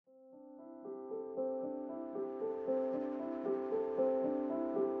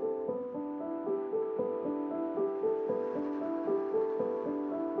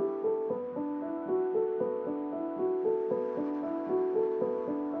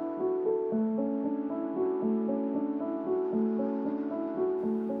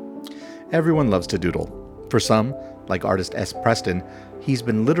Everyone loves to doodle. For some, like artist S. Preston, he's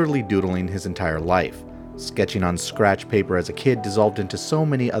been literally doodling his entire life. Sketching on scratch paper as a kid dissolved into so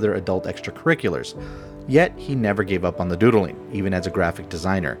many other adult extracurriculars. Yet, he never gave up on the doodling, even as a graphic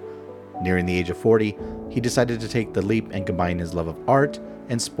designer. Nearing the age of 40, he decided to take the leap and combine his love of art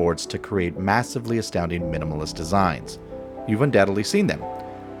and sports to create massively astounding minimalist designs. You've undoubtedly seen them.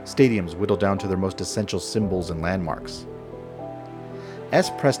 Stadiums whittled down to their most essential symbols and landmarks. S.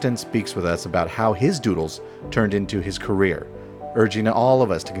 Preston speaks with us about how his doodles turned into his career, urging all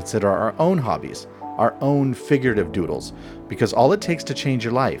of us to consider our own hobbies, our own figurative doodles, because all it takes to change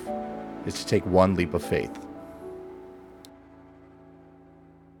your life is to take one leap of faith.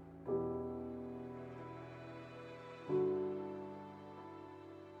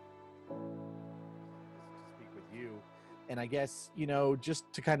 Speak with you. And I guess, just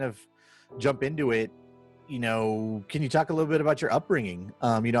to kind of jump into it, can you talk a little bit about your upbringing?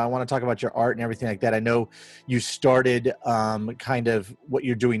 I want to talk about your art and everything like that. I know you started kind of what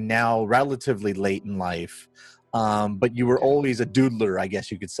you're doing now relatively late in life, but you were always a doodler, I guess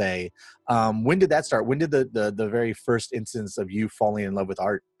you could say. When did that start? When did the very first instance of you falling in love with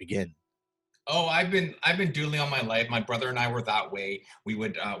art begin? Oh, I've been doodling all my life. My brother and I were that way. We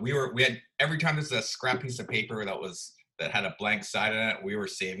had every time there's a scrap piece of paper that had a blank side on it, we were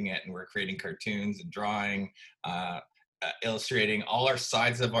saving it and we are creating cartoons and drawing, illustrating. All our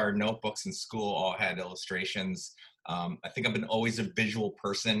sides of our notebooks in school all had illustrations. I think I've been always a visual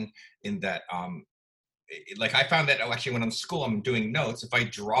person in that like I found that actually when I'm in school, I'm doing notes. If I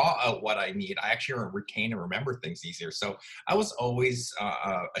draw out what I need, I actually retain and remember things easier. So I was always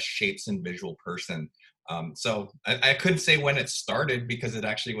a shapes and visual person. So I couldn't say when it started because it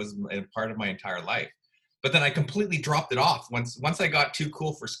actually was a part of my entire life. But then I completely dropped it off once I got too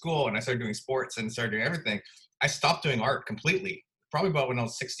cool for school and I started doing sports and started doing everything. I stopped doing art completely. Probably about when I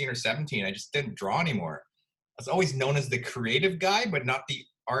was 16 or 17, I just didn't draw anymore. I was always known as the creative guy, but not the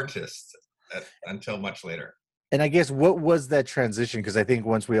artist until much later. And I guess what was that transition? Because I think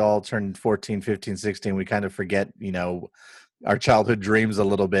once we all turned 14, 15, 16, we kind of forget, our childhood dreams a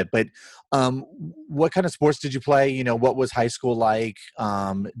little bit. But what kind of sports did you play? What was high school like?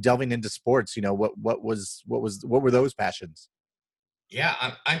 Delving into sports, what were those passions? Yeah,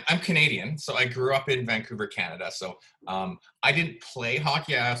 I'm Canadian, so I grew up in Vancouver, Canada. So I didn't play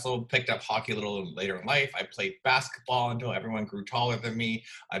hockey. I also picked up hockey a little later in life. I played basketball until everyone grew taller than me.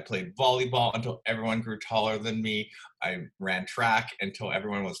 I played volleyball until everyone grew taller than me. I ran track until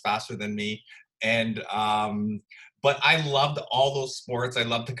everyone was faster than me. And but I loved all those sports. I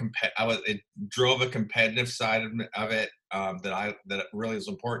loved to compete. It drove a competitive side of it that really was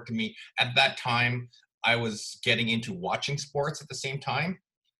important to me at that time. I was getting into watching sports at the same time.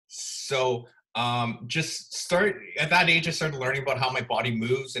 So just start at that age, I started learning about how my body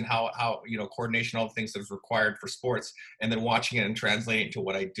moves and how coordination, all the things that's required for sports, and then watching it and translating it to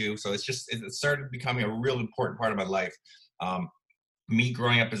what I do. So it started becoming a real important part of my life. Um, Me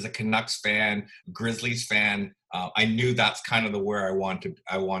growing up as a Canucks fan, Grizzlies fan, I knew that's kind of the where I want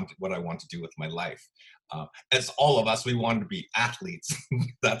what I want to do with my life. As all of us, we wanted to be athletes.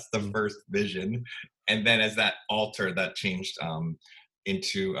 That's the first vision, and then as that altered, that changed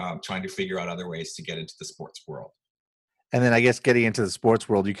into trying to figure out other ways to get into the sports world. And then I guess getting into the sports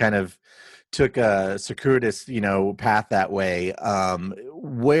world, you kind of took a circuitous, path that way.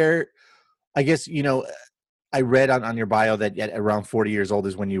 Where I guess, I read on your bio that at around 40 years old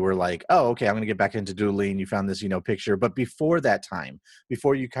is when you were like, oh, okay, I'm going to get back into doodling. You found this, picture. But before that time,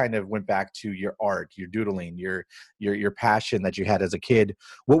 before you kind of went back to your art, your doodling, your passion that you had as a kid,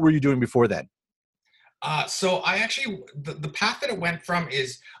 what were you doing before then? So I actually the path that it went from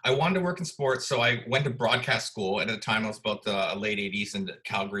is I wanted to work in sports, so I went to broadcast school. And at the time, it was about the late '80s, and the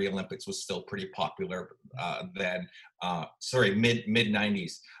Calgary Olympics was still pretty popular then. Sorry, mid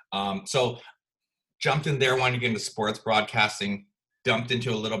 '90s. So jumped in there, wanting to get into sports broadcasting, dumped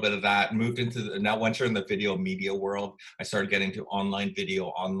into a little bit of that, moved into now once you're in the video media world, I started getting into online video,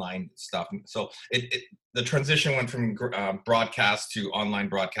 online stuff. So the transition went from broadcast to online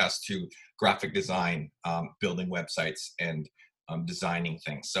broadcast to graphic design, building websites and designing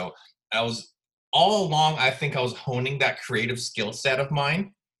things. So I was all along, I think I was honing that creative skill set of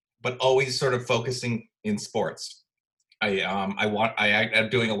mine, but always sort of focusing in sports. I'm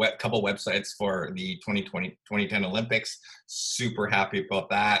doing couple websites for the 2010 Olympics. Super happy about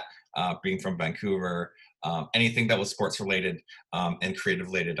that. Being from Vancouver, anything that was sports related and creative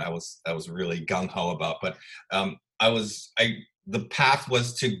related, I was really gung ho about. But the path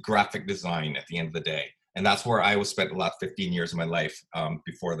was to graphic design at the end of the day, and that's where I was spent the last 15 years of my life.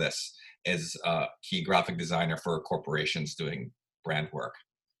 Before this, as a key graphic designer for corporations doing brand work.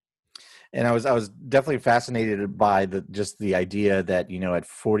 And I was definitely fascinated by just the idea that, at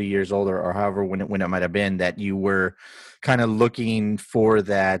 40 years old, or however, when it might have been, that you were kind of looking for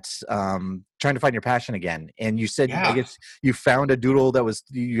that, trying to find your passion again. And you said, I Yeah. guess you found a doodle that was,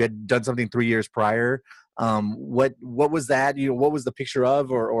 you had done something 3 years prior. What was that? What was the picture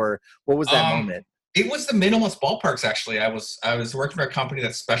of, or what was that Um, moment? it was the minimalist ballparks. Actually, I was working for a company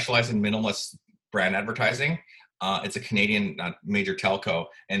that specialized in minimalist brand advertising. It's a Canadian major telco,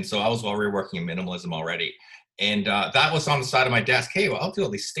 and so I was already working in minimalism already. And that was on the side of my desk. Hey, well, I'll do all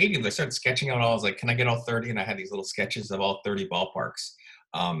these stadiums. I started sketching out all. I was like, can I get all 30? And I had these little sketches of all 30 ballparks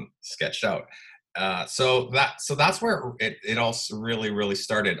sketched out. So that's where it all really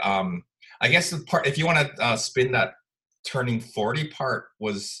started. I guess the part, if you want to spin that turning 40 part,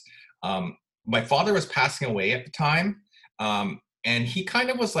 was my father was passing away at the time. And he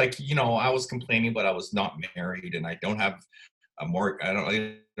kind of was like, I was complaining, but I was not married and I don't have a more, I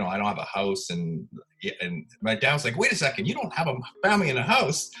don't have a house. And my dad was like, wait a second, you don't have a family and a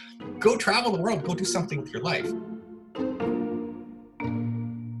house. Go travel the world, go do something with your life.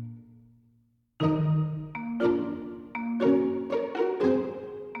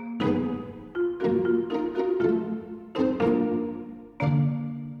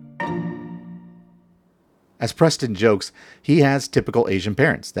 As Preston jokes, he has typical Asian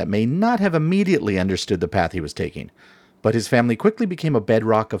parents that may not have immediately understood the path he was taking, but his family quickly became a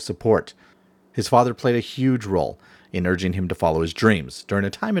bedrock of support. His father played a huge role in urging him to follow his dreams during a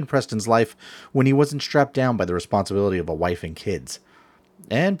time in Preston's life when he wasn't strapped down by the responsibility of a wife and kids.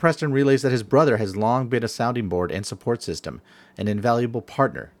 And Preston realized that his brother has long been a sounding board and support system, an invaluable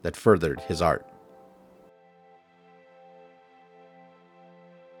partner that furthered his art.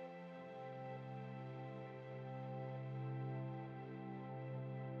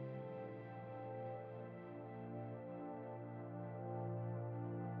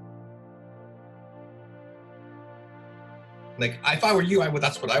 Like, if I were you, I would.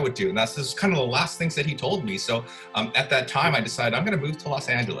 That's what I would do, and that's just kind of the last things that he told me. So at that time, I decided I'm going to move to Los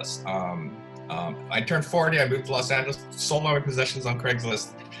Angeles. I turned 40. I moved to Los Angeles, sold all my possessions on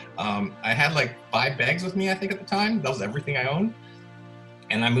Craigslist. I had like 5 bags with me, I think, at the time. That was everything I owned,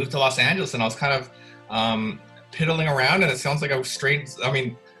 and I moved to Los Angeles, and I was kind of piddling around. And it sounds like I was straight. I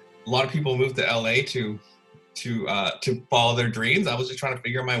mean, a lot of people move to LA to follow their dreams. I was just trying to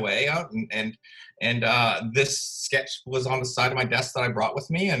figure my way out, and this sketch was on the side of my desk that I brought with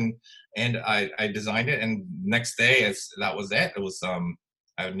me, and I designed it. And next day, that was it. It was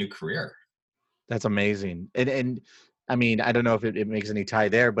a new career. That's amazing. And I mean, I don't know if it makes any tie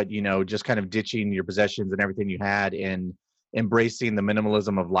there, but just kind of ditching your possessions and everything you had and embracing the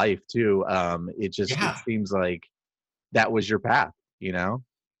minimalism of life too. It Yeah, seems like that was your path, you know?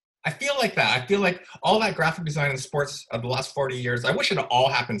 I feel like that. I feel like all that graphic design in sports of the last 40 years, I wish it all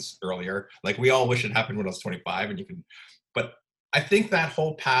happened earlier. Like, we all wish it happened when I was 25 and you can, but I think that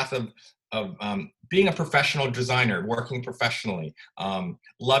whole path of being a professional designer, working professionally,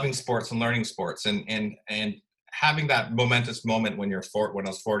 loving sports and learning sports, and having that momentous moment when when I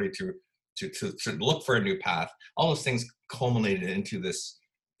was 40 to look for a new path. All those things culminated into this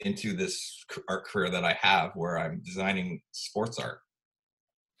art career that I have, where I'm designing sports art.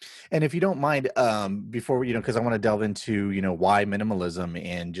 And if you don't mind, before because I want to delve into, why minimalism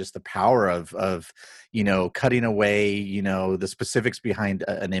and just the power of cutting away, the specifics behind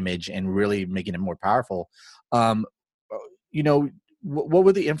an image and really making it more powerful. Um, uh, you know, what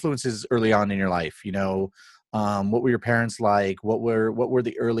were the influences early on in your life? What were your parents like? What were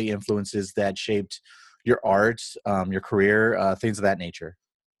the early influences that shaped your art, your career, things of that nature?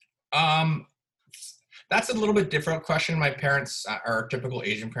 Um, that's a little bit different question. My parents are typical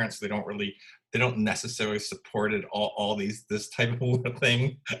Asian parents. They don't necessarily support it all this type of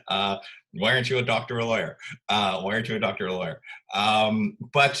thing. Why aren't you a doctor or a lawyer? Why aren't you a doctor or a lawyer?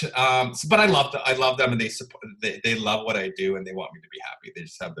 But I love them, and they love what I do, and they want me to be happy. They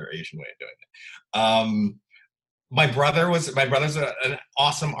just have their Asian way of doing it. My brother's an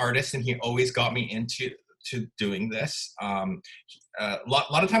awesome artist, and he always got me into doing this.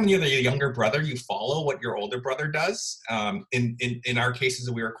 Lot of time when you're the younger brother, you follow what your older brother does. In our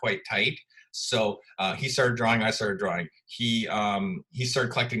cases, we were quite tight. So he started drawing, I started drawing. He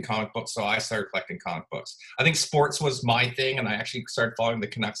started collecting comic books, so I started collecting comic books. I think sports was my thing, and I actually started following the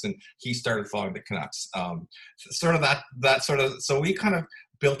Canucks, and he started following the Canucks. Sort of that sort of. So we kind of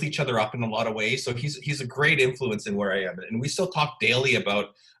built each other up in a lot of ways. So he's a great influence in where I am, and we still talk daily about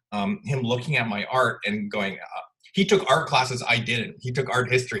him looking at my art and going. He took art classes, I didn't. He took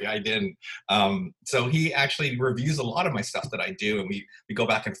art history, I didn't. So he actually reviews a lot of my stuff that I do, and we go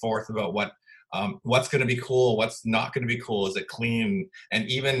back and forth about what's going to be cool, what's not going to be cool, is it clean? And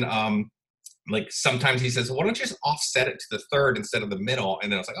even like sometimes he says, well, why don't you just offset it to the third instead of the middle?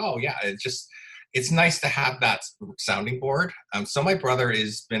 And then it's like, oh yeah, it's nice to have that sounding board. So my brother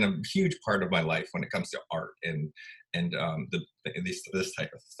has been a huge part of my life when it comes to art and this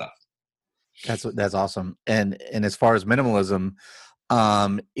type of stuff. That's awesome. And as far as minimalism,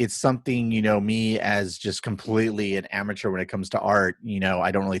 it's something, me as just completely an amateur when it comes to art,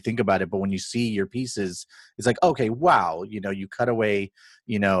 I don't really think about it, but when you see your pieces, it's like, okay, wow, you cut away,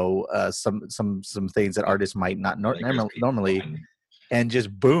 some things that artists might not Flaker's piece normally, behind me. and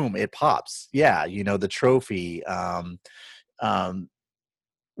just boom, it pops. Yeah, the trophy. Um,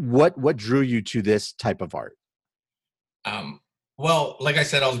 what drew you to this type of art? Um, well, like I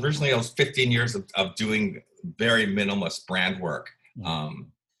said, I was 15 years of doing very minimalist brand work. Mhm.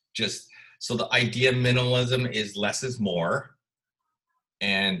 Just so the idea of minimalism is less is more.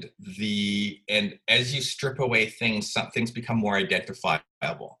 And as you strip away things, some things become more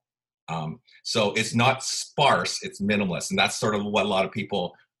identifiable. So it's not sparse, it's minimalist. And that's sort of what a lot of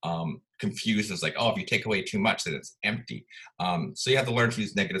people confuse as like, oh, if you take away too much, then it's empty. So you have to learn to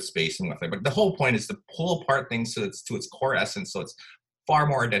use negative spacing with it. But the whole point is to pull apart things so it's to its core essence, so it's far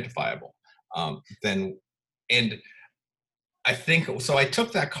more identifiable than. And I think so. I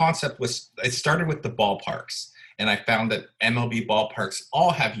took that concept it started with the ballparks, and I found that MLB ballparks all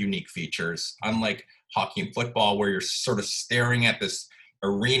have unique features, unlike hockey and football, where you're sort of staring at this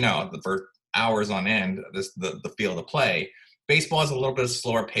arena for hours on end, the field of play. Baseball is a little bit of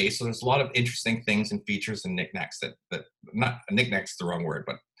slower pace, so there's a lot of interesting things and features and knickknacks that not knickknacks the wrong word,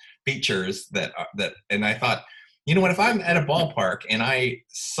 but features and I thought, you know what, if I'm at a ballpark and I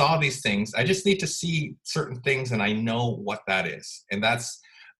saw these things, I just need to see certain things and I know what that is. And that's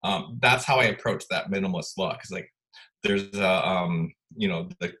how I approach that minimalist look. It's like there's the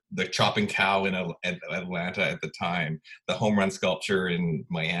chopping cow in Atlanta at the time, the home run sculpture in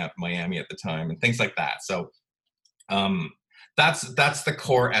Miami at the time, and things like that. So um, that's the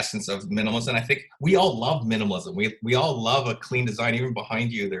core essence of minimalism. And I think we all love minimalism. We all love a clean design. Even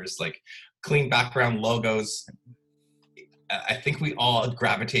behind you, there's like clean background logos. I think we all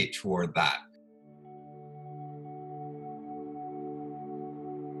gravitate toward that.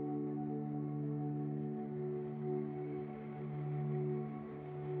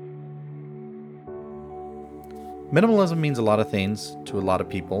 Minimalism means a lot of things to a lot of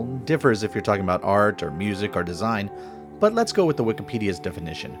people. It differs if you're talking about art or music or design, but let's go with the Wikipedia's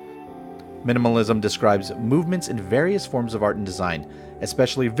definition. Minimalism describes movements in various forms of art and design,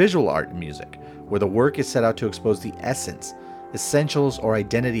 especially visual art and music, where the work is set out to expose the essence, essentials, or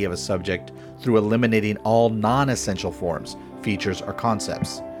identity of a subject through eliminating all non-essential forms, features, or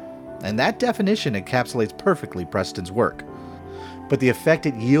concepts. And that definition encapsulates perfectly Preston's work. But the effect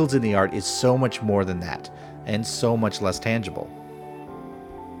it yields in the art is so much more than that, and so much less tangible.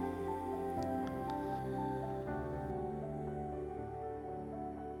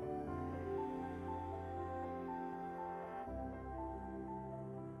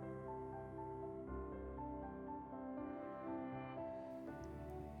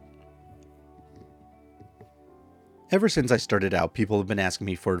 Ever since I started out, people have been asking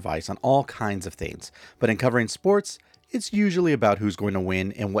me for advice on all kinds of things, but in covering sports, it's usually about who's going to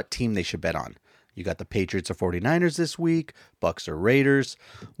win and what team they should bet on. You got the Patriots or 49ers this week, Bucks or Raiders.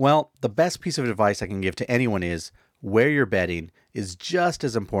 Well, the best piece of advice I can give to anyone is where you're betting is just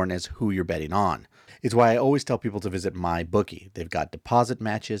as important as who you're betting on. It's why I always tell people to visit MyBookie. They've got deposit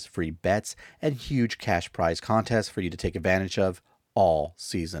matches, free bets, and huge cash prize contests for you to take advantage of all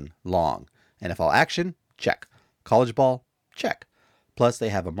season long. NFL action? Check. College ball? Check. Plus, they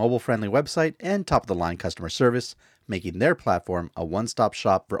have a mobile-friendly website and top-of-the-line customer service, making their platform a one-stop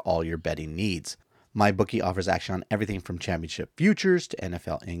shop for all your betting needs. MyBookie offers action on everything from championship futures to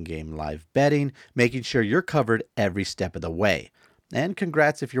NFL in-game live betting, making sure you're covered every step of the way. And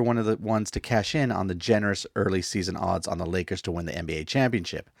congrats if you're one of the ones to cash in on the generous early season odds on the Lakers to win the NBA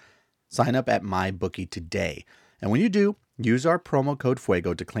championship. Sign up at MyBookie today. And when you do, use our promo code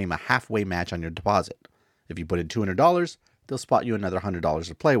FUEGO to claim a halfway match on your deposit. If you put in $200, they'll spot you another $100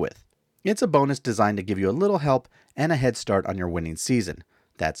 to play with. It's a bonus designed to give you a little help and a head start on your winning season.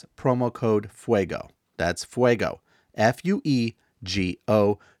 That's promo code FUEGO. That's FUEGO.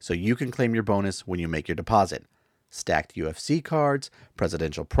 FUEGO, so you can claim your bonus when you make your deposit. Stacked UFC cards,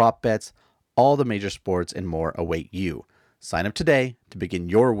 presidential prop bets, all the major sports and more await you. Sign up today to begin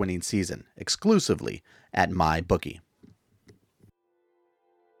your winning season exclusively at MyBookie.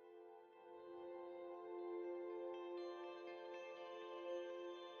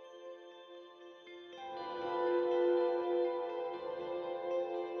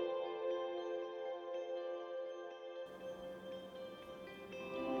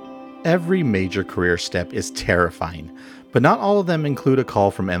 Every major career step is terrifying, but not all of them include a call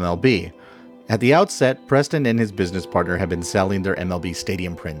from MLB. At the outset, Preston and his business partner had been selling their MLB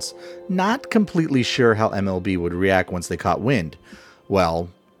stadium prints, not completely sure how MLB would react once they caught wind. Well,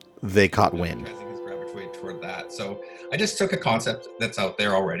 they caught wind. Advertising has gravitated toward that. So I just took a concept that's out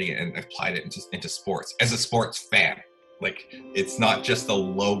there already and applied it into sports as a sports fan. Like, it's not just the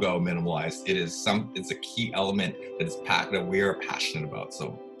logo minimalized. It's a key element that we are passionate about.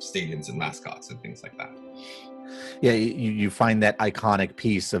 So stadiums and mascots and things like that. Yeah, you find that iconic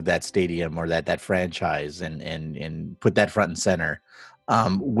piece of that stadium or that franchise and put that front and center.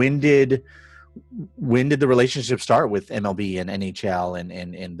 When did the relationship start with MLB and NHL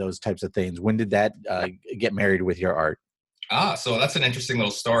and those types of things? When did that get married with your art? So that's an interesting little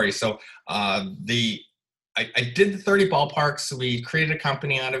story. So I did the 30 ballparks. We created a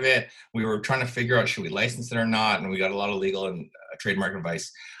company out of it. We were trying to figure out, should we license it or not? And we got a lot of legal and trademark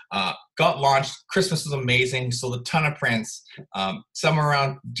advice. Got launched. Christmas was amazing. We sold a ton of prints. Somewhere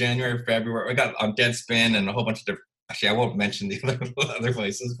around January, February, we got on Deadspin and a whole bunch of different. Actually, I won't mention the other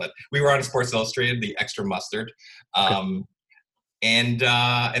places, but we were on Sports Illustrated, the Extra Mustard. Okay. And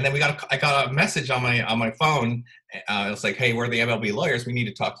then I got a message on my phone. It was like, hey, we're the MLB lawyers. We need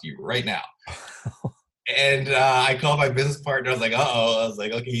to talk to you right now. And I called my business partner. I was like, uh-oh. I was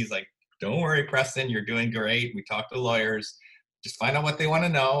like, okay. He's like, don't worry, Preston. You're doing great. We talked to lawyers. Just find out what they want to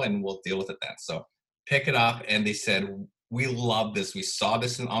know, and we'll deal with it then. So pick it up. And they said, we love this. We saw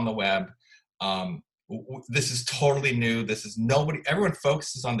this on the web. This is totally new. Everyone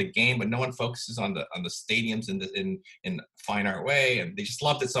focuses on the game, but no one focuses on the stadiums in fine art way. And they just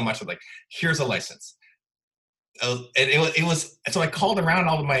loved it so much. I'm like, here's a license. And it was so I called around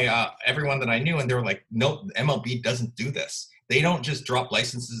all of my everyone that I knew, and they were like, no, MLB doesn't do this. They don't just drop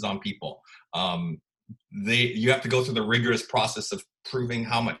licenses on people. You have to go through the rigorous process of proving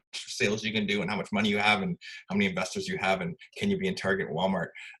how much sales you can do and how much money you have and how many investors you have and can you be in Target, Walmart.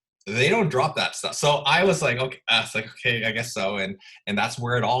 They don't drop that stuff. So I was like, okay, I guess so. And that's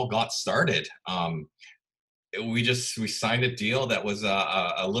where it all got started. We signed a deal that was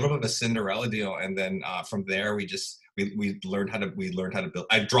a little bit of a Cinderella deal, and then from there we learned how to build.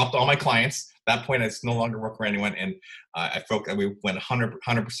 I dropped all my clients. At that point, I no longer work for anyone, and we went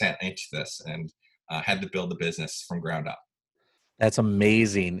 100% into this and had to build the business from ground up. That's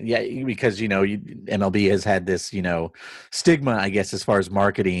amazing. Yeah, because MLB has had this stigma, I guess, as far as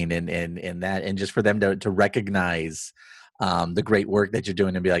marketing and that, and just for them to recognize the great work that you're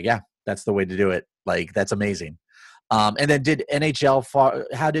doing and be like, yeah, that's the way to do it. Like, that's amazing. And then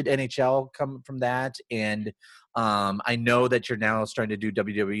how did NHL come from that? And I know that you're now starting to do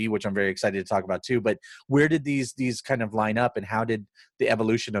WWE, which I'm very excited to talk about too, but where did these kind of line up and how did the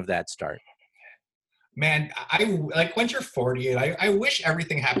evolution of that start? Man, I like once you're 40, I wish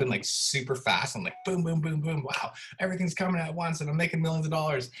everything happened like super fast. I'm like, boom, boom, boom, boom. Wow, everything's coming at once and I'm making millions of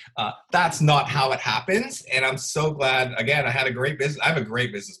dollars. That's not how it happens. And I'm so glad, again, I have a great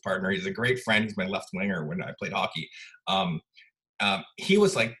business partner. He's a great friend. He's my left winger when I played hockey. He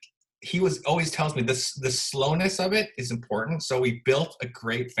always tells me this, the slowness of it is important. So we built a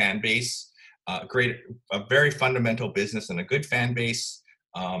great fan base, a very fundamental business and a good fan base.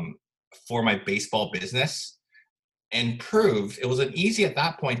 For my baseball business, and proved it was easy at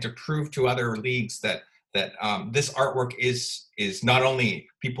that point to prove to other leagues that this artwork is not only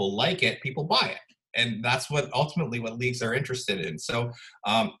people like it, people buy it, and that's what leagues are interested in. So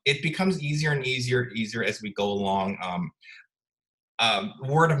it becomes easier and easier as we go along.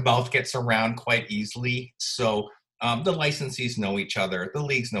 Word of mouth gets around quite easily, so the licensees know each other, the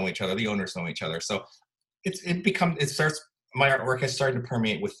leagues know each other, the owners know each other. So my artwork has started to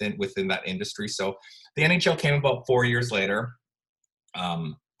permeate within that industry. So the NHL came about 4 years later.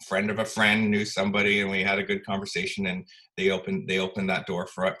 Friend of a friend knew somebody, and we had a good conversation, and they opened that door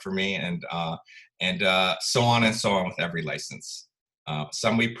for me, and so on and so on with every license.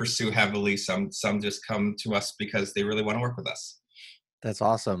 Some we pursue heavily, some just come to us because they really want to work with us. That's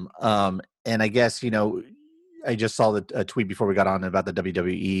awesome. And I guess I just saw a tweet before we got on about the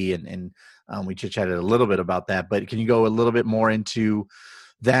WWE, and we chit-chatted a little bit about that. But can you go a little bit more into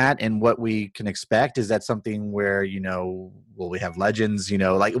that and what we can expect? Is that something where will we have legends?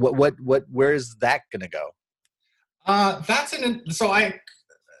 Like where is that going to go?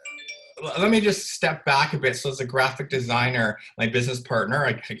 Let me just step back a bit. So as a graphic designer, my business partner,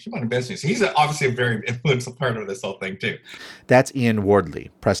 I keep on business. He's obviously a very influential part of this whole thing too. That's Ian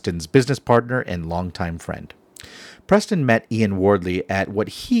Wardley, Preston's business partner and longtime friend. Preston met Ian Wardley at what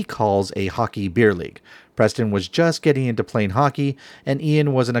he calls a hockey beer league. Preston was just getting into playing hockey, and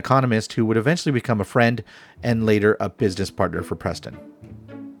Ian was an economist who would eventually become a friend and later a business partner for Preston.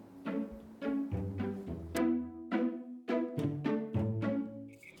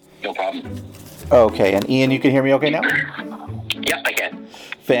 Okay, and Ian, you can hear me okay now? Yep, I can.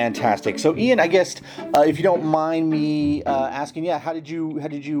 Fantastic. So, Ian, I guess if you don't mind me asking, yeah, how did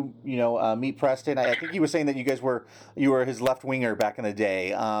you meet Preston? I think you were saying that you were his left winger back in the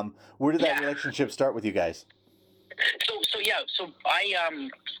day. Where did that relationship start with you guys? So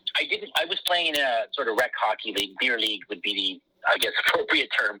I was playing in a sort of rec hockey league. Beer league would be the, I guess, appropriate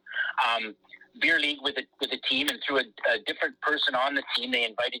term. Beer league with a team, and through a different person on the team, they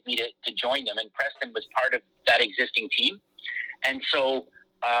invited me to join them, and Preston was part of that existing team. And so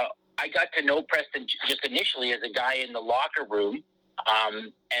I got to know Preston just initially as a guy in the locker room,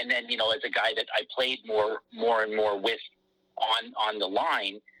 and then as a guy that I played more and more with on the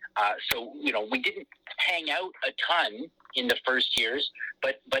line. So we didn't hang out a ton in the first years,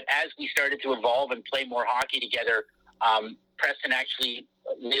 but as we started to evolve and play more hockey together, Preston actually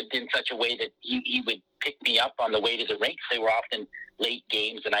lived in such a way that he would pick me up on the way to the rinks. They were often late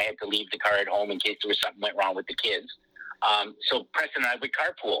games, and I had to leave the car at home in case there was something went wrong with the kids. So Preston and I would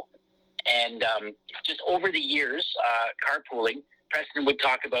carpool. And just over the years, carpooling, Preston would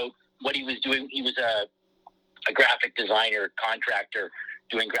talk about what he was doing. He was a graphic designer, contractor,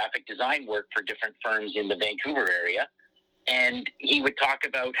 doing graphic design work for different firms in the Vancouver area. And he would talk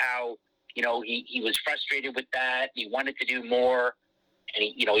about how, he was frustrated with that. He wanted to do more. And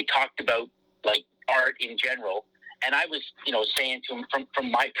he talked about like art in general. And I was, saying to him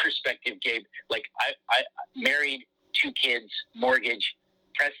from my perspective, Gabe, like I married, 2 kids, mortgage.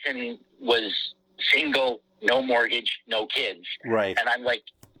 Preston was single, no mortgage, no kids. Right. And I'm like,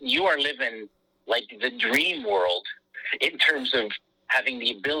 you are living like the dream world in terms of having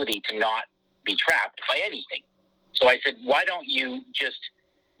the ability to not be trapped by anything. So I said, why don't you just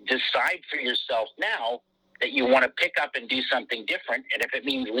decide for yourself now that you want to pick up and do something different? And if it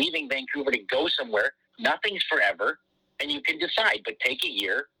means leaving Vancouver to go somewhere, nothing's forever, and you can decide, but take a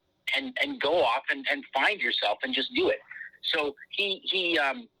year and go off and find yourself and just do it. So he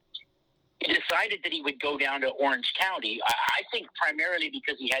decided that he would go down to Orange County. I think primarily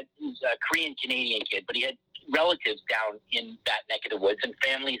because he's a Korean Canadian kid, but he had relatives down in that neck of the woods, and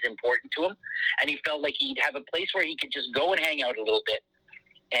family is important to him. And he felt like he'd have a place where he could just go and hang out a little bit,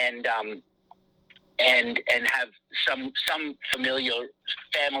 and have some familiar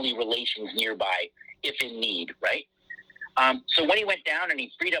family relations nearby if in need, right? So when he went down and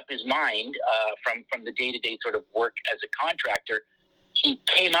he freed up his mind from the day-to-day sort of work as a contractor, he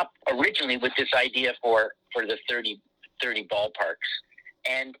came up originally with this idea for the 30 ballparks.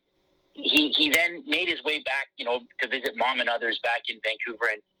 And he then made his way back, to visit mom and others back in Vancouver,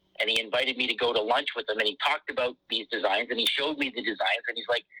 and he invited me to go to lunch with him, and he talked about these designs, and he showed me the designs, and he's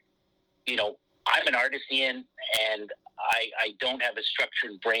like, I'm an artist, Ian, and I don't have a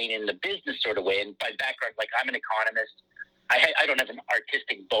structured brain in the business sort of way. And by background, like, I'm an economist. I don't have an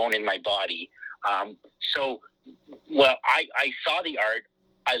artistic bone in my body. I saw the art.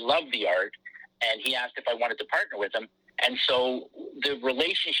 I love the art. And he asked if I wanted to partner with him. And so the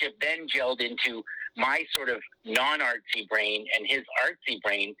relationship then gelled into my sort of non-artsy brain and his artsy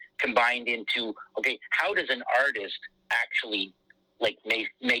brain combined into, okay, how does an artist actually like make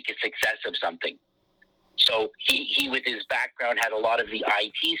a success of something? So he with his background had a lot of the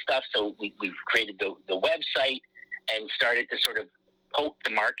IT stuff. So we've created the website and started to sort of poke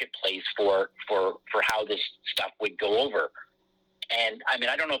the marketplace for how this stuff would go over. And I mean,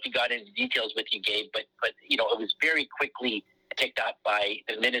 I don't know if he got into details with you, Gabe, but it was very quickly picked up by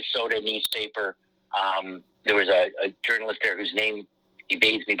the Minnesota newspaper. There was a journalist there whose name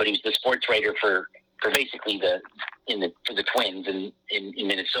evades me, but he was the sports writer for basically for the Twins in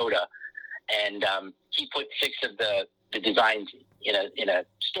Minnesota. And he put 6 of the designs in a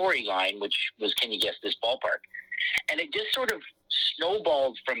storyline, which was, can you guess this ballpark? And it just sort of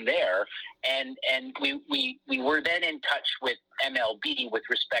snowballed from there. And we were then in touch with MLB with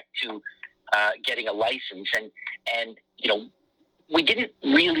respect to getting a license. And we didn't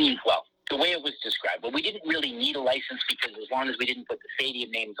really, well, the way it was described, but we didn't really need a license because as long as we didn't put the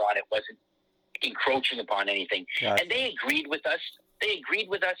stadium names on, it wasn't encroaching upon anything. Gotcha. And they agreed with us,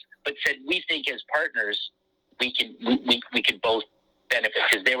 but said, we think as partners, we could both benefit,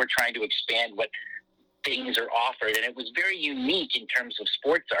 because they were trying to expand what things are offered. And it was very unique in terms of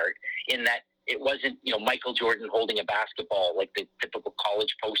sports art in that it wasn't, Michael Jordan holding a basketball like the typical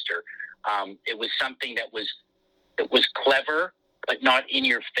college poster. It was something that was clever, but not in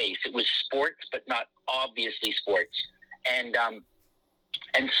your face. It was sports, but not obviously sports. And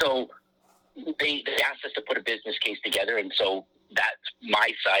so they asked us to put a business case together. And so that's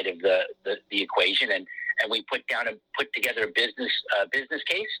my side of the equation. And we put together a business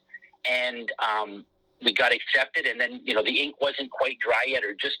case. And we got accepted, and then, you know, the ink wasn't quite dry yet,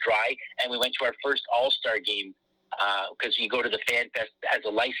 or just dry, and we went to our first All-Star game, because you go to the Fan Fest as a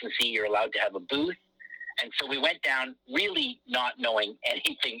licensee, you're allowed to have a booth. And so we went down really not knowing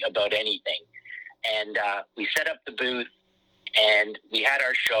anything about anything. And we set up the booth, and we had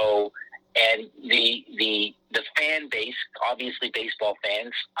our show, and the fan base, obviously baseball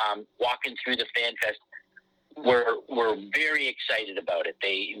fans, walking through the Fan Fest, were very excited about it.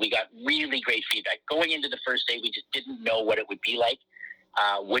 We got really great feedback. Going into the first day, we just didn't know what it would be like.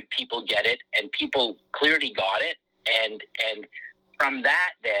 Would people get it? And people clearly got it. And from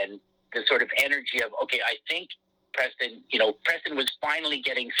that, then, the sort of energy of, okay, I think Preston was finally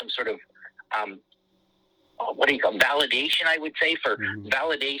getting some sort of, validation, I would say, for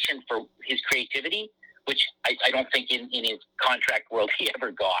validation for his creativity, which I don't think in his contract world he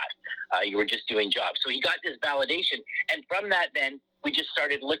ever got. You were just doing jobs. So he got this validation. And from that, then, we just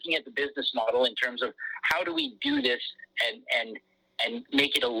started looking at the business model in terms of how do we do this and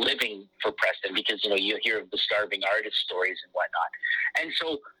make it a living for Preston, because, you know, you hear of the starving artist stories and whatnot. And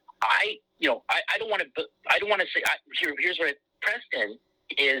so I don't want to say, here's what Preston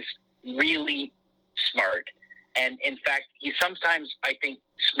is really smart. And in fact, he's sometimes, I think,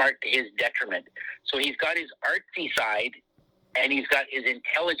 smart to his detriment. So he's got his artsy side, and he's got his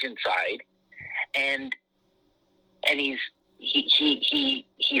intelligent side, and he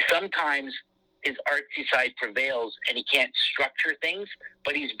sometimes his artsy side prevails, and he can't structure things,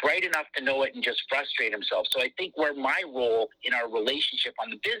 but he's bright enough to know it and just frustrate himself. So I think where my role in our relationship on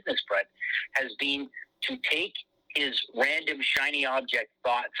the business front has been to take his random shiny object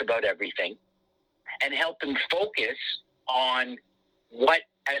thoughts about everything and help him focus on what,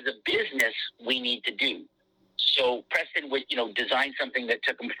 as a business, we need to do. So Preston would, you know, design something that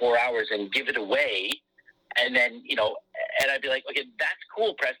took him 4 hours and give it away. And then, you know, and I'd be like, okay, that's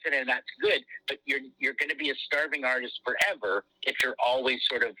cool, Preston, and that's good, but you're going to be a starving artist forever if you're always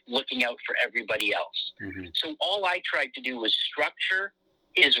sort of looking out for everybody else. Mm-hmm. So all I tried to do was structure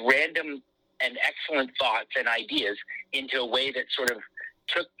his random and excellent thoughts and ideas into a way that sort of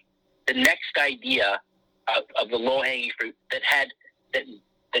took the next idea of the low-hanging fruit that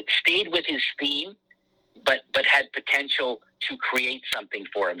stayed with his theme, but had potential to create something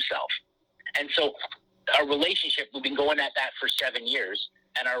for himself. And so our relationship, we've been going at that for 7 years,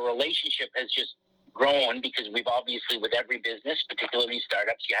 and our relationship has just grown because we've obviously, with every business, particularly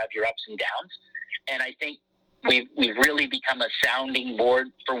startups, you have your ups and downs. And I think we've really become a sounding board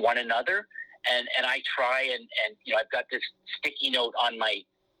for one another. And I try and you know, I've got this sticky note on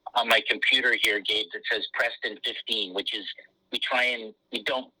my computer here, Gabe, that says Preston 15, which is, we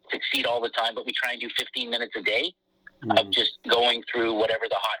don't succeed all the time, but we try and do 15 minutes a day of just going through whatever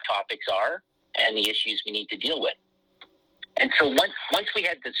the hot topics are and the issues we need to deal with. And so once we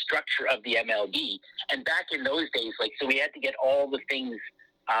had the structure of the MLB, and back in those days, like, so we had to get all the things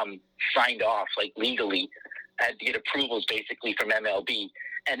signed off, like legally, had to get approvals basically from MLB.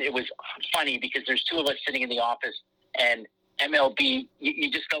 And it was funny because there's two of us sitting in the office, and MLB,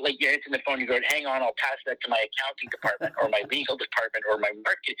 you just felt like you're answering the phone, you go, hang on, I'll pass that to my accounting department or my legal department or my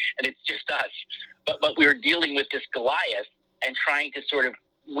market, and it's just us. But we were dealing with this Goliath and trying to sort of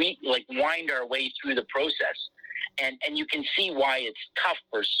wind our way through the process. And you can see why it's tough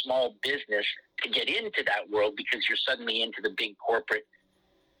for small business to get into that world, because you're suddenly into the big corporate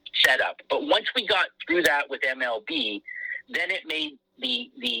setup. But once we got through that with MLB, then it made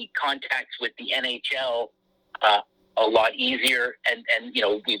the contacts with the NHL a lot easier. And you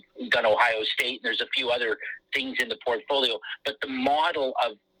know, we've done Ohio State, and there's a few other things in the portfolio. But the model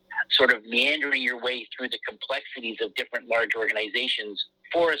of sort of meandering your way through the complexities of different large organizations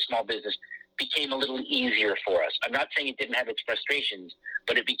for a small business became a little easier for us. I'm not saying it didn't have its frustrations,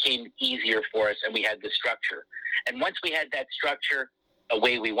 but it became easier for us, and we had the structure. And once we had that structure,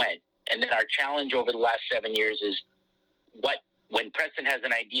 away we went. And then our challenge over the last 7 years is when Preston has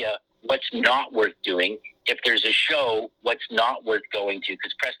an idea, what's not worth doing? If there's a show, what's not worth going to?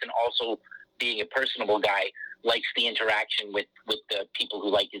 Because Preston, also being a personable guy, likes the interaction with the people who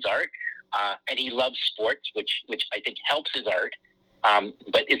like his art. And he loves sports, which I think helps his art.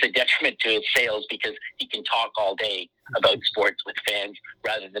 But is a detriment to his sales because he can talk all day about sports with fans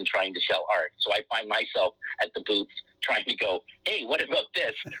rather than trying to sell art. So I find myself at the booth trying to go, hey, what about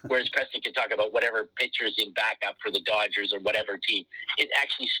this? Whereas Preston can talk about whatever pitchers in backup for the Dodgers or whatever team. It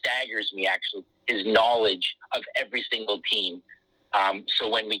actually staggers me, his knowledge of every single team. So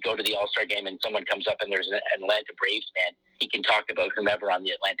when we go to the All-Star game and someone comes up and there's an Atlanta Braves fan, he can talk about whomever on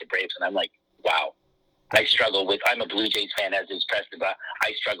the Atlanta Braves. And I'm like, wow. I'm a Blue Jays fan, as is Preston, but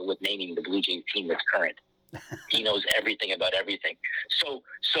I struggle with naming the Blue Jays team that's current. He knows everything about everything. So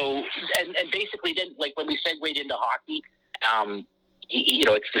and basically then, like, when we segued into hockey,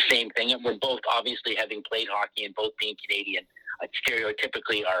 it's the same thing. And we're both, obviously, having played hockey and both being Canadian,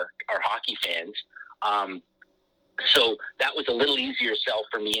 stereotypically are hockey fans. So that was a little easier sell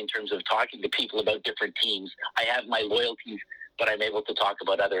for me in terms of talking to people about different teams. I have my loyalties, but I'm able to talk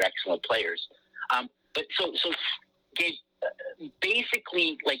about other excellent players. But so Gabe,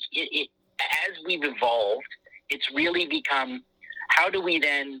 basically, like, as we've evolved, it's really become, how do we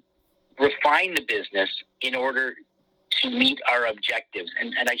then refine the business in order to meet our objectives?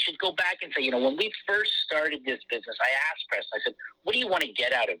 And I should go back and say, when we first started this business, I asked Preston, I said, what do you want to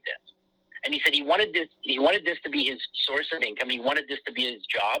get out of this? And he said he wanted this to be his source of income. He wanted this to be his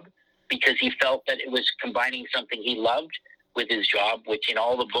job because he felt that it was combining something he loved with his job, which in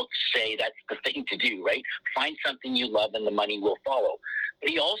all the books say that's the thing to do, right? Find something you love and the money will follow.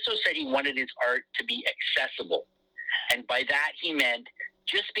 But he also said he wanted his art to be accessible. And by that, he meant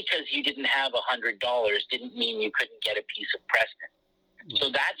just because you didn't have $100 didn't mean you couldn't get a piece of Preston.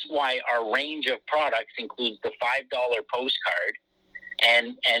 So that's why our range of products includes the $5 postcard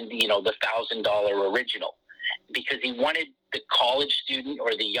and the $1,000 original, because he wanted the college student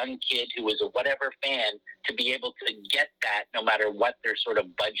or the young kid who was a whatever fan to be able to get that no matter what their sort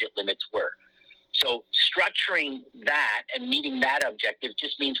of budget limits were. So structuring that and meeting that objective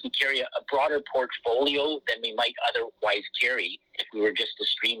just means we carry a broader portfolio than we might otherwise carry if we were just to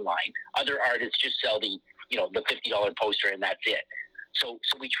streamline. Other artists just sell the $50 poster and that's it. So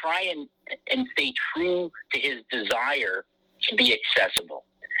we try and stay true to his desire to be accessible.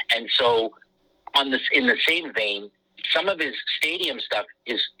 And so in the same vein, some of his stadium stuff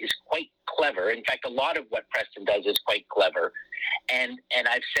is quite clever. In fact, a lot of what Preston does is quite clever. And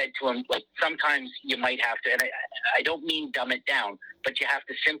I've said to him, like, sometimes you might have to, and I don't mean dumb it down, but you have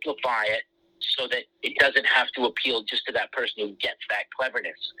to simplify it so that it doesn't have to appeal just to that person who gets that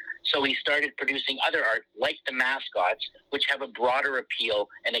cleverness. So he started producing other art like the mascots, which have a broader appeal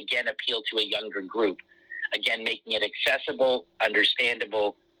and again appeal to a younger group. Again, making it accessible,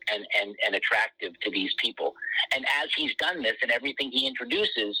 understandable, and attractive to these people. And as he's done this and everything he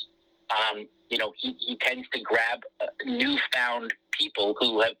introduces, he tends to grab newfound people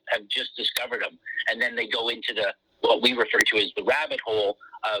who have just discovered him. And then they go into what we refer to as the rabbit hole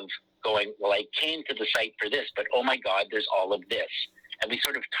of going, well, I came to the site for this, but oh my God, there's all of this. And we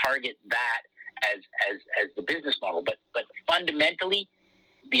sort of target that as the business model. But fundamentally,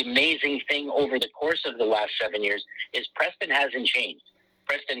 the amazing thing over the course of the last 7 years is Preston hasn't changed.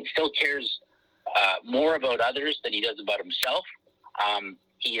 Preston still cares more about others than he does about himself.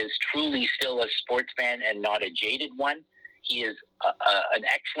 He is truly still a sports fan and not a jaded one. He is an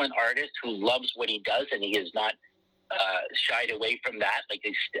excellent artist who loves what he does, and he is not shied away from that. Like,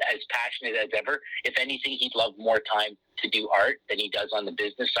 he's as passionate as ever. If anything, he'd love more time to do art than he does on the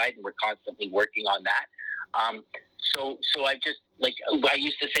business side, and we're constantly working on that. So I just, like, I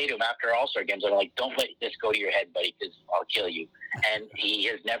used to say to him after All-Star games, I'm like, don't let this go to your head, buddy, because I'll kill you. And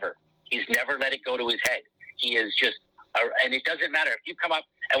he's never let it go to his head. He is just, and it doesn't matter if you come up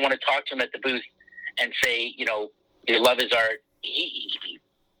and want to talk to him at the booth and say, you love his art.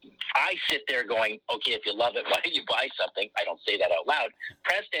 I sit there going, okay, if you love it, why don't you buy something? I don't say that out loud.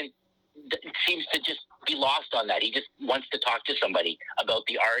 Preston seems to just be lost on that. He just wants to talk to somebody about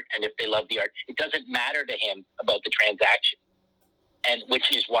the art, and if they love the art, it doesn't matter to him about the transaction, and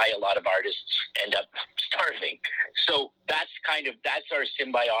which is why a lot of artists end up starving. So that's our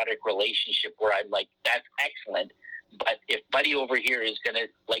symbiotic relationship where I'm like, that's excellent. But if Buddy over here is going to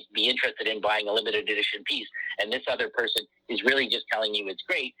be interested in buying a limited edition piece, and this other person is really just telling you it's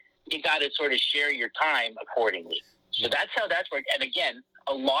great, you got to sort of share your time accordingly. So that's how that's worked. And again,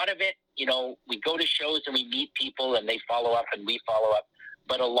 a lot of it, we go to shows and we meet people and they follow up and we follow up.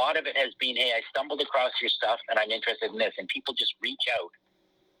 But a lot of it has been, hey, I stumbled across your stuff and I'm interested in this. And people just reach out.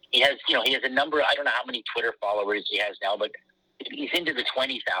 He has a number, I don't know how many Twitter followers he has now, but he's into the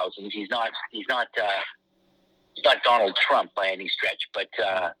 20,000s. He's not Donald Trump by any stretch, but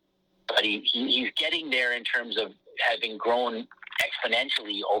he's getting there in terms of having grown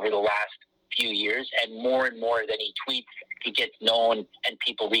exponentially over the last few years, and more than he tweets, he gets known and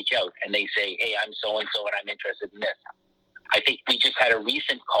people reach out and they say, hey, I'm so-and-so and I'm interested in this. I think we just had a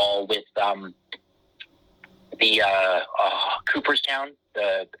recent call with the Cooperstown,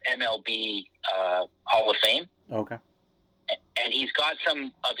 the MLB Hall of Fame. Okay. And he's got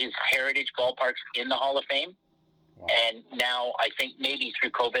some of his heritage ballparks in the Hall of Fame. Wow. And now I think maybe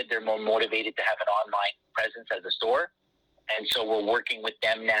through COVID, they're more motivated to have an online presence as a store. And so we're working with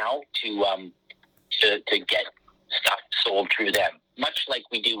them now to get stuff sold through them, much like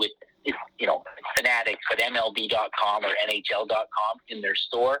we do with Fanatics, but MLB.com or NHL.com in their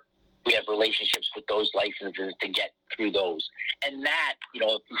store. We have relationships with those licenses to get through those. And that, if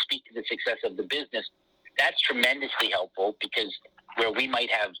you speak to the success of the business, that's tremendously helpful, because where we might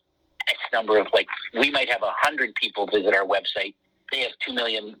have X number of, we might have 100 people visit our website. They have 2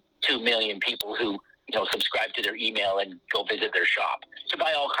 million people who, subscribe to their email and go visit their shop to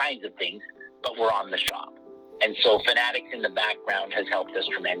buy all kinds of things, but we're on the shop. And so Fanatics in the background has helped us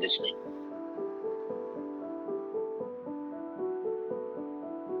tremendously.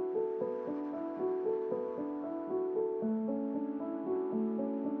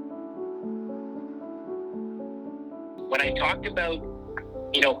 When I talked about,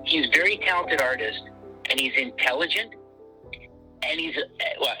 he's a very talented artist, and he's intelligent, and he's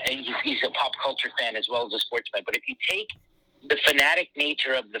a pop culture fan as well as a sports fan. But if you take the fanatic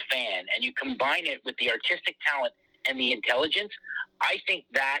nature of the fan and you combine it with the artistic talent and the intelligence, I think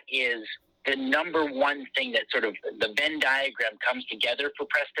that is the number one thing that sort of the Venn diagram comes together for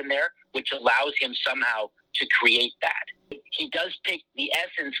Preston there, which allows him somehow to create that. He does take the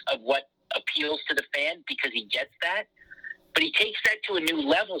essence of what appeals to the fan because he gets that, but he takes that to a new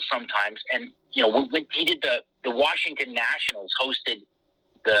level sometimes. And, when he did the Washington Nationals hosted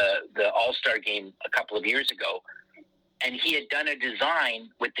the All-Star game a couple of years ago, and he had done a design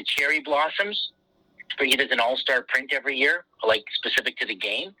with the cherry blossoms, where he does an all-star print every year, specific to the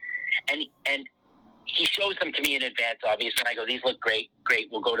game. And he shows them to me in advance, obviously, and I go, these look great,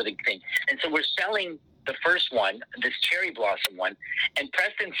 we'll go to the thing. And so we're selling the first one, this cherry blossom one, and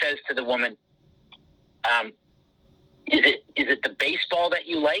Preston says to the woman, is it the baseball that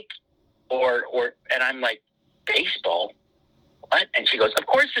you like? Or and I'm like, baseball? What? And she goes, of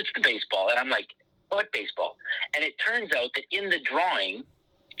course it's the baseball. And I'm like, what baseball? And it turns out that in the drawing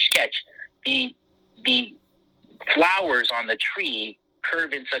sketch, the flowers on the tree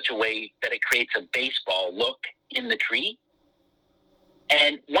curve in such a way that it creates a baseball look in the tree.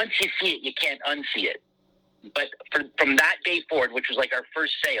 And once you see it, you can't unsee it. But from that day forward, which was like our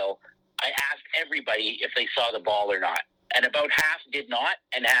first sale, I asked everybody if they saw the ball or not. And about half did not,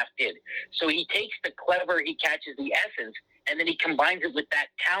 and half did. So he takes the clever, he catches the essence, and then he combines it with that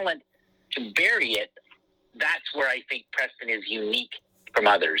talent to bury it. That's where I think Preston is unique from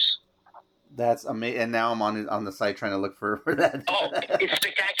others. That's amazing. And now I'm on the site trying to look for that. Oh, it's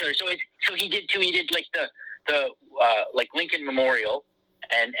spectacular. So he did too. He did the Lincoln Memorial,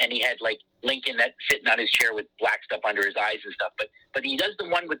 and he had Lincoln that sitting on his chair with black stuff under his eyes and stuff. But he does the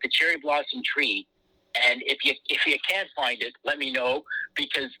one with the cherry blossom tree. And if you can't find it, let me know,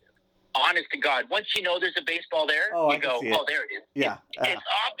 because honest to God, once you know there's a baseball there, you go, oh, there it is. Yeah. It's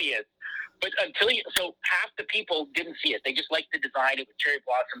obvious. But so half the people didn't see it. They just liked the design. It was cherry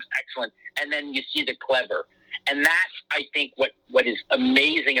blossoms, excellent. And then you see the clever. And that's, I think, what is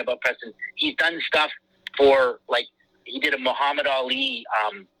amazing about Preston. He's done stuff for, he did a Muhammad Ali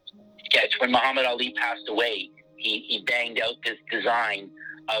sketch. When Muhammad Ali passed away, he banged out this design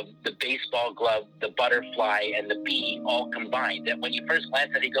of the baseball glove, the butterfly, and the bee all combined. That when you first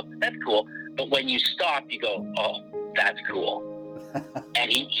glance at it, you go, that's cool. But when you stop, you go, oh, that's cool. And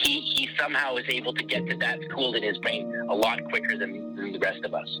he somehow is able to get to that's cool in his brain a lot quicker than the rest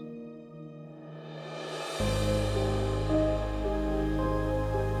of us.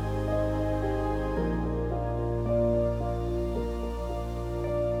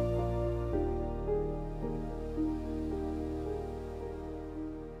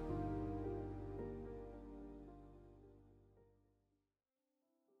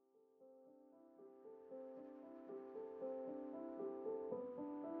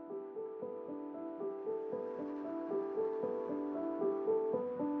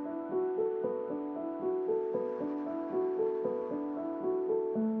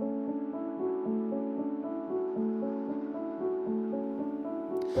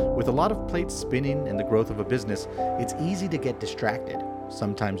 With a lot of plates spinning and the growth of a business, it's easy to get distracted.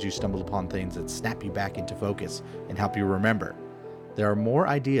 Sometimes you stumble upon things that snap you back into focus and help you remember. There are more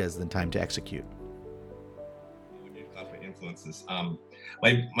ideas than time to execute. Influences.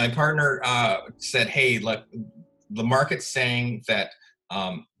 My partner said, hey, look, the market's saying that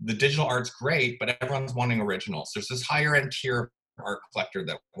the digital art's great, but everyone's wanting originals. There's this higher end tier art collector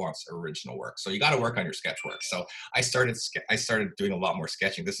that wants original work. So you got to work on your sketch work. So I started doing a lot more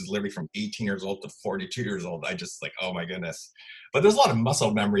sketching. This is literally from 18 years old to 42 years old. I just like, oh my goodness. But there's a lot of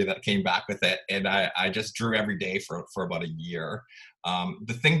muscle memory that came back with it. And I just drew every day for about a year.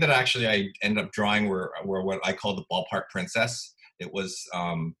 The thing that actually I ended up drawing were what I call the ballpark princess. It was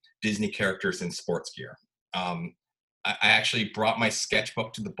Disney characters in sports gear. I actually brought my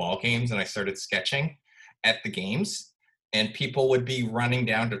sketchbook to the ball games and I started sketching at the games. and people would be running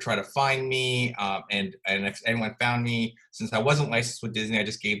down to try to find me. And if anyone found me, since I wasn't licensed with Disney, I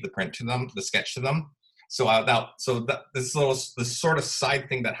just gave the print to them, the sketch to them. So this sort of side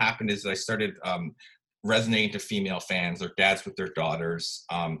thing that happened is I started resonating to female fans or dads with their daughters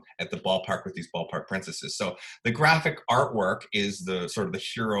at the ballpark with these ballpark princesses. So the graphic artwork is the sort of the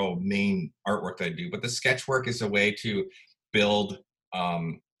hero main artwork that I do, but the sketch work is a way to build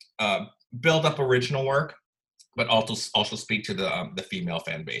build up original work, but also speak to the female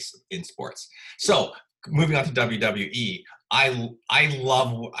fan base in sports. So moving on to WWE, I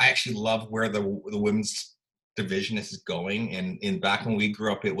actually love where the women's division is going. And in back when we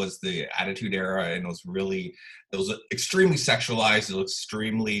grew up, it was the Attitude Era, and it was extremely sexualized, it was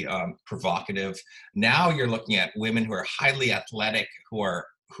extremely provocative. Now you're looking at women who are highly athletic, who are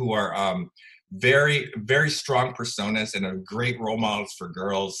very, very strong personas and are great role models for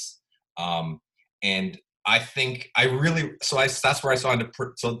girls. And I think that's where I saw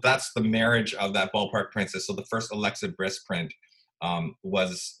so that's the marriage of that ballpark princess. So the first Alexa Bliss print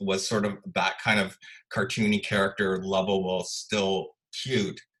was sort of that kind of cartoony character, lovable, still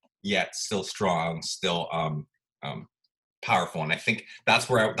cute, yet still strong, still powerful. And I think that's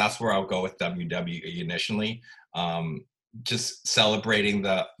where I'll go with WWE initially. Just celebrating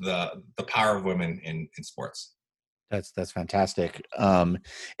the power of women in sports. That's fantastic. And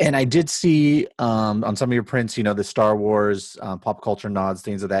I did see on some of your prints, the Star Wars pop culture nods,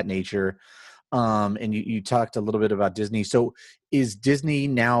 things of that nature. And you talked a little bit about Disney. So is Disney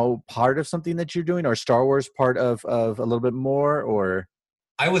now part of something that you're doing, or Star Wars part of a little bit more, or?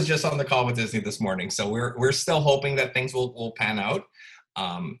 I was just on the call with Disney this morning, so we're still hoping that things will pan out.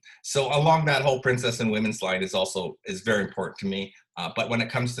 So along that whole princess and women's line is very important to me. But when it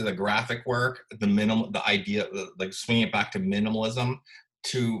comes to the graphic work, the idea, like swinging it back to minimalism,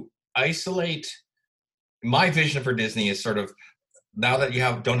 to isolate, my vision for Disney is sort of, now that you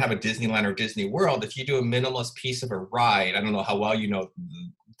don't have a Disneyland or Disney World, if you do a minimalist piece of a ride, I don't know how well you know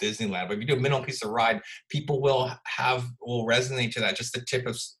Disneyland, but if you do a minimal piece of ride, people will resonate to that. Just the tip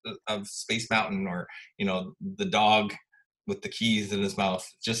of Space Mountain, or the dog with the keys in his mouth.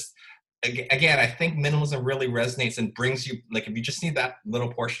 Just again, I think minimalism really resonates and brings you, like, if you just need that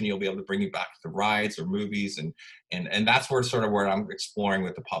little portion, you'll be able to bring you back to rides or movies, and that's where I'm exploring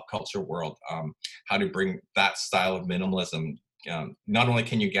with the pop culture world, how to bring that style of minimalism. Not only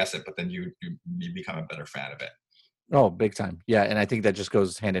can you guess it, but then you become a better fan of it. Oh, big time. Yeah. And I think that just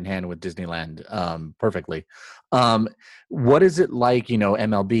goes hand in hand with Disneyland perfectly. What is it like,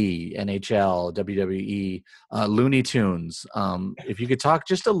 MLB, NHL, WWE, Looney Tunes? If you could talk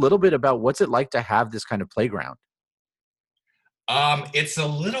just a little bit about what's it like to have this kind of playground? It's a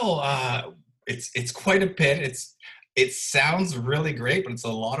little, it's quite a bit. It sounds really great, but it's a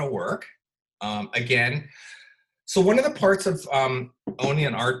lot of work. Again, so one of the parts of owning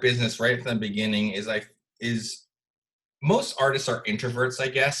an art business right from the beginning is most artists are introverts, I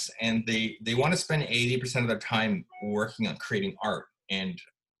guess, and they want to spend 80% of their time working on creating art and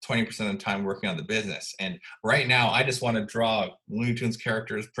 20% of the time working on the business. And right now, I just want to draw Looney Tunes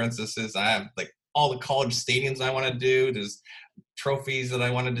characters, princesses. I have like all the college stadiums I want to do. There's trophies that I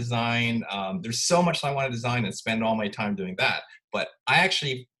want to design. There's so much I want to design and spend all my time doing that. But I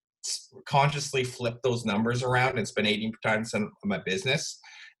actually consciously flip those numbers around and spend 80% of my business.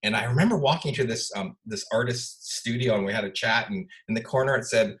 And I remember walking to this artist's studio, and we had a chat, and in the corner it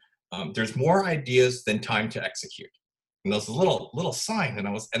said, "There's more ideas than time to execute." And there was a little sign,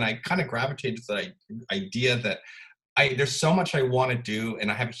 and I kind of gravitated to the idea that there's so much I want to do,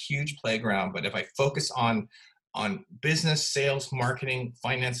 and I have a huge playground. But if I focus on business, sales, marketing,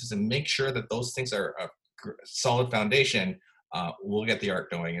 finances, and make sure that those things are a solid foundation, we'll get the art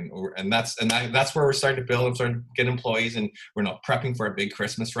going, and that's where we're starting to build and starting to get employees, and we're not prepping for a big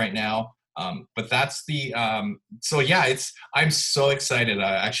Christmas right now. But that's the so yeah, I'm so excited.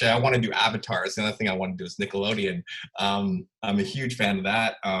 Actually, I want to do avatars. The other thing I want to do is Nickelodeon. I'm a huge fan of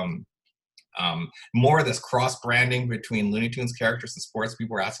that. More of this cross branding between Looney Tunes characters and sports.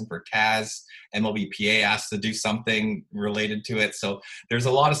 People were asking for Taz. MLBPA asked to do something related to it. So there's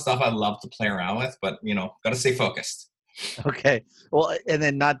a lot of stuff I'd love to play around with, but got to stay focused. Okay. Well, and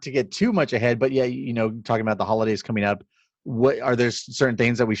then not to get too much ahead, but yeah, talking about the holidays coming up, what are there certain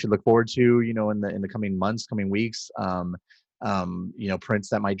things that we should look forward to, in the coming months, coming weeks, prints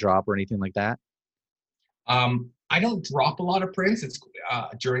that might drop or anything like that? I don't drop a lot of prints. It's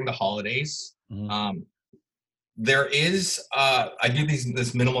during the holidays. Mm-hmm. There is I do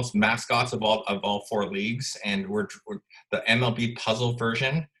this minimalist mascots of all four leagues, and we're the MLB puzzle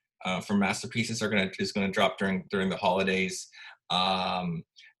version from Masterpieces is going to drop during the holidays.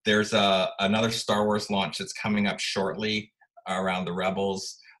 there's another Star Wars launch that's coming up shortly around the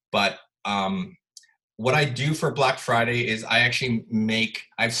Rebels. But what I do for Black Friday is I actually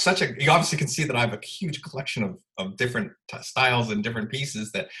I have you obviously can see that I have a huge collection of different styles and different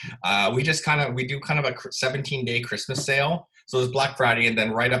pieces that we do kind of a 17-day Christmas sale. So it's Black Friday, and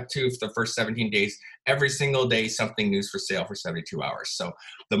then right up to the first 17 days, every single day, something new's for sale for 72 hours. So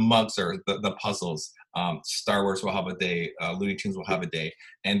the mugs or the puzzles, Star Wars will have a day, Looney Tunes will have a day.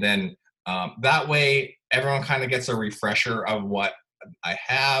 And then that way, everyone kind of gets a refresher of what I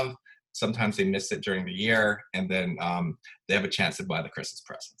have. Sometimes they miss it during the year, and then they have a chance to buy the Christmas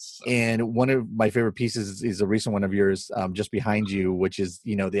presents. So. And one of my favorite pieces is a recent one of yours, just behind you, which is,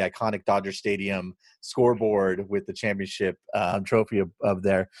 the iconic Dodger Stadium scoreboard with the championship trophy of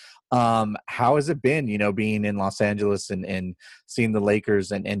there. How has it been, being in Los Angeles and seeing the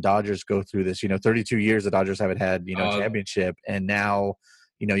Lakers and Dodgers go through this? 32 years the Dodgers haven't had, championship, and now,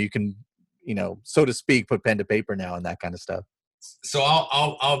 you can, so to speak, put pen to paper now and that kind of stuff. So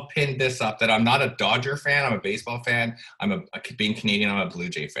I'll pin this up that I'm not a Dodger fan. I'm a baseball fan. Being Canadian, I'm a Blue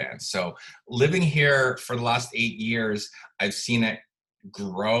Jay fan. So living here for the last 8 years, I've seen it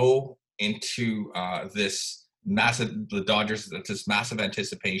grow into this massive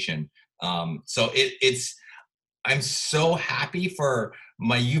anticipation. So I'm so happy for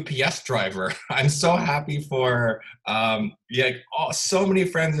my UPS driver. I'm so happy for so many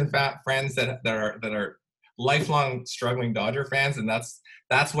friends and friends that are lifelong struggling Dodger fans, and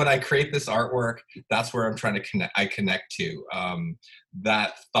that's what I create this artwork. That's where I'm trying to connect to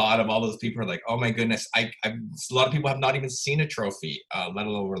that thought of all those people are like, oh my goodness, a lot of people have not even seen a trophy, let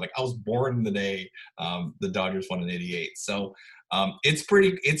alone we're like, I was born the day the Dodgers won in '88. So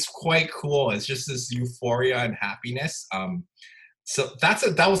it's quite cool. It's just this euphoria and happiness. So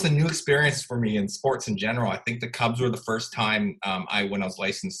that was a new experience for me in sports in general. I think the Cubs were the first time when I was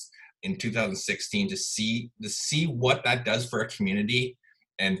licensed in 2016 to see what that does for a community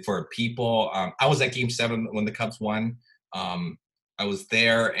and for people. I was at Game 7 when the Cubs won. I was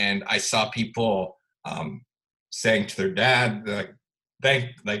there and I saw people saying to their dad,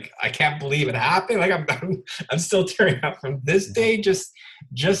 I can't believe it happened. Like I'm still tearing up from this day. Just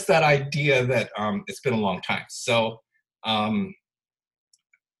that idea that it's been a long time. So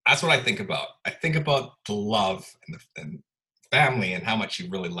that's what I think about. I think about the love and family and how much you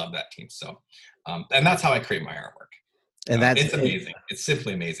really love that team. So, and that's how I create my artwork. And it's amazing. It's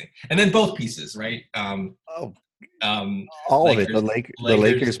simply amazing. And then both pieces, right? All Lakers, of it. The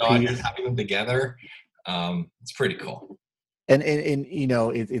Lakers Dodgers, piece, having them together. It's pretty cool. And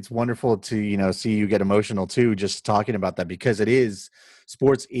it's wonderful to see you get emotional too, just talking about that, because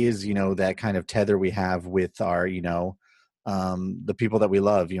sports is that kind of tether we have with our the people that we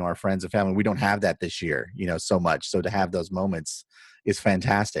love, our friends and family. We don't have that this year, so much. So to have those moments is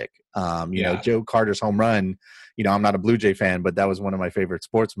fantastic. Joe Carter's home run, I'm not a Blue Jay fan, but that was one of my favorite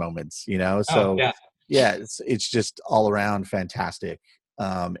sports moments, so it's just all around fantastic.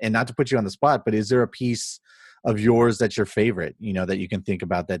 And not to put you on the spot, but is there a piece of yours that's your favorite, that you can think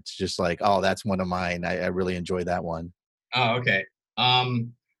about that's just like, oh, that's one of mine. I really enjoy that one. Oh, okay.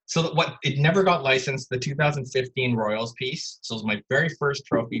 So it never got licensed, the 2015 Royals piece. So it was my very first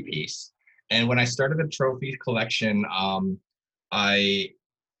trophy piece. And when I started the trophy collection, I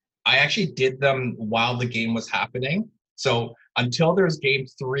actually did them while the game was happening. So until there's game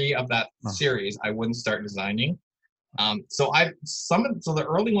 3 of that series, I wouldn't start designing. So the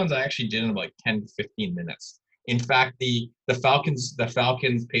early ones I actually did in like 10 to 15 minutes. In fact, the Falcons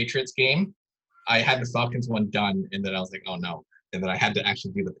Patriots game, I had the Falcons one done, and then I was like, oh no. And then I had to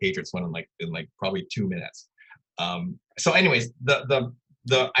actually do the Patriots one in probably 2 minutes. So anyways,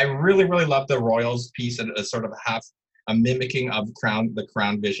 I really, really love the Royals piece, and sort of half a mimicking of the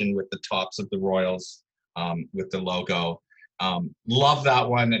crown vision with the tops of the Royals, with the logo. Love that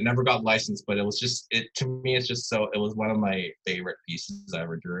one. It never got licensed, but it was to me, it was one of my favorite pieces I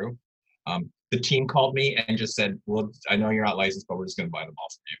ever drew. The team called me and just said, well, I know you're not licensed, but we're just going to buy the ball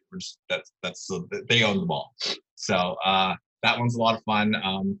from you. They own the ball. So, that one's a lot of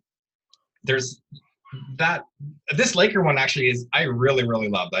fun. There's this Laker one actually I really, really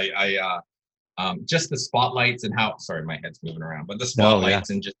loved. Just the spotlights and how, sorry, my head's moving around, but the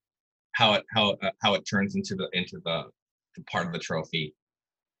spotlights and just how it turns into the part of the trophy.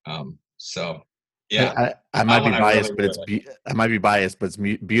 So yeah, I might be biased, but I might be biased, but it's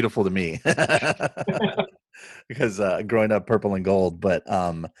beautiful to me because growing up purple and gold. But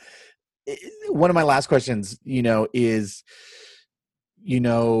one of my last questions, is,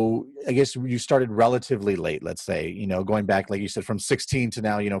 I guess you started relatively late, let's say, going back, like you said, from 16 to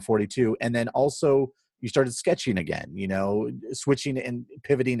now, 42. And then also, you started sketching again, you know, switching and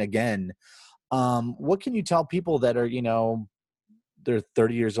pivoting again. What can you tell people that are, you know, they're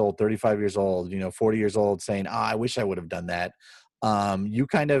 30 years old, 35 years old, you know, 40 years old, saying, I wish I would have done that. You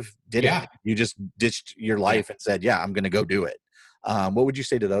kind of did it. Yeah. You just ditched your life and said, yeah, I'm going to go do it. What would you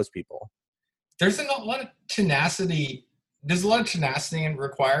say to those people? There's a lot of tenacity. There's a lot of tenacity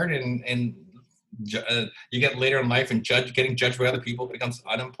required, and you get later in life, and getting judged by other people becomes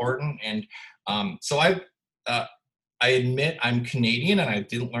unimportant. And so I admit I'm Canadian, and I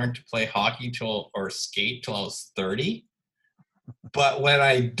didn't learn to play hockey or skate till I was 30. But when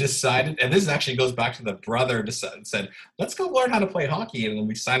I decided, and this actually goes back to the brother said, let's go learn how to play hockey. And then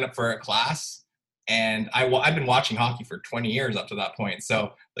we signed up for a class, and I've been watching hockey for 20 years up to that point.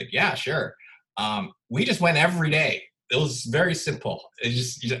 So like, yeah, sure. We just went every day. It was very simple.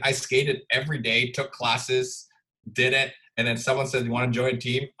 I skated every day, took classes, did it. And then someone said, you want to join a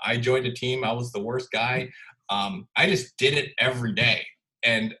team? I joined a team. I was the worst guy. I just did it every day.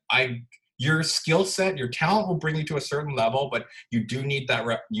 And your skill set, your talent will bring you to a certain level, but you do need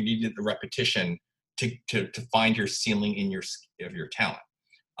you need the repetition to find your ceiling of your talent.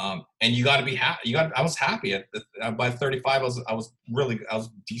 And you got to be happy. I was happy by 35. I was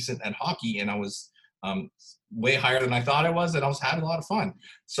decent at hockey, and I was way higher than I thought I was, and I was having a lot of fun.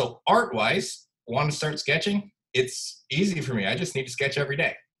 So art wise, want to start sketching? It's easy for me. I just need to sketch every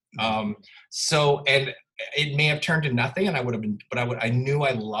day. And it may have turned to nothing, and I would have been, but I knew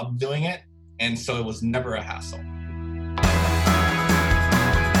I loved doing it. And so it was never a hassle.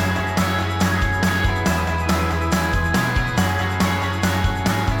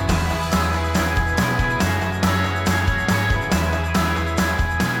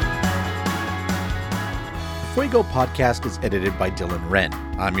 Fuego Podcast is edited by Dylan Wren.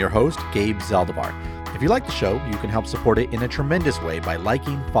 I'm your host, Gabe Zaldivar. If you like the show, you can help support it in a tremendous way by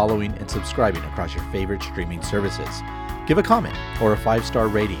liking, following, and subscribing across your favorite streaming services. Give a comment or a 5-star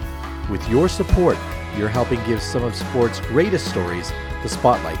rating. With your support, you're helping give some of sports' greatest stories the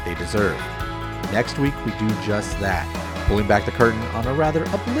spotlight they deserve. Next week, we do just that, pulling back the curtain on a rather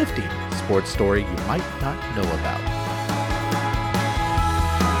uplifting sports story you might not know about.